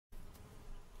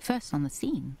First on the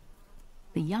scene,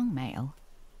 the young male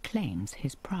claims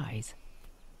his prize.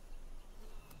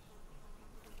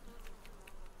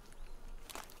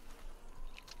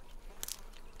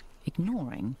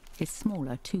 Ignoring his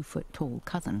smaller 2-foot-tall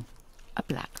cousin, a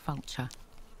black vulture.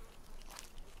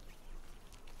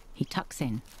 He tucks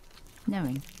in,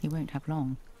 knowing he won't have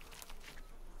long.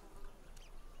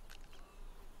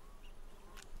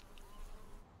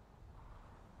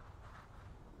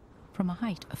 From a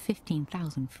height of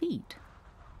 15,000 feet,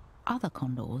 other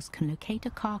condors can locate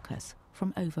a carcass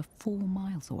from over 4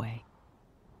 miles away.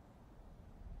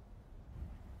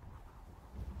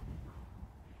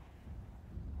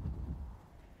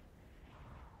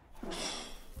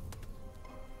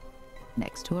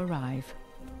 Next to arrive,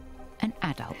 an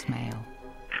adult male.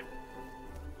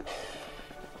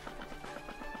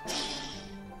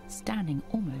 Standing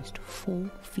almost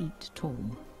 4 feet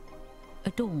tall,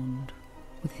 adorned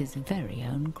with his very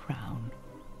own crown.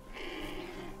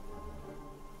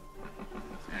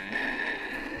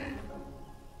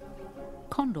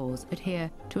 Condors adhere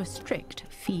to a strict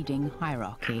feeding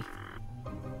hierarchy.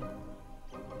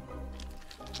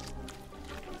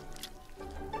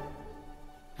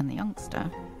 And the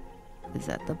youngster is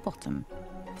at the bottom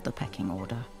of the pecking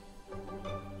order.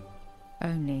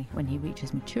 Only when he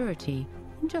reaches maturity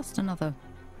in just another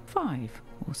 5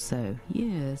 or so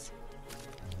years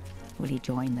will he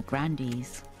join the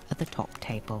grandees at the top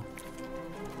table.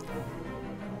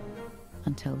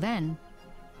 Until then,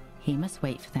 he must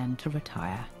wait for them to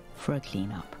retire for a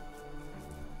clean-up.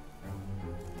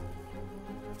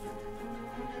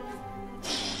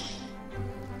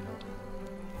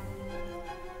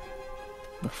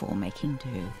 Before making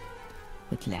do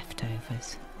with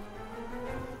leftovers.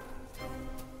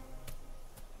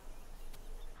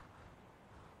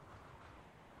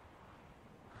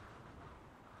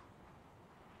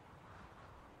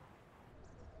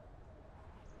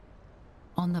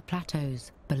 On the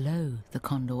plateaus below the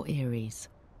Condor Eyries,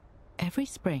 every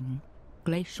spring,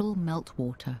 glacial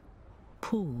meltwater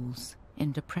pools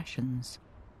in depressions.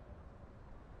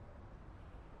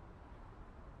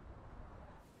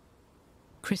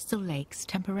 Crystal lakes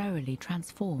temporarily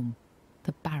transform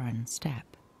the barren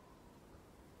steppe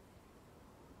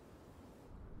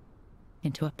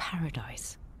into a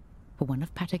paradise for one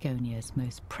of Patagonia's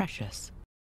most precious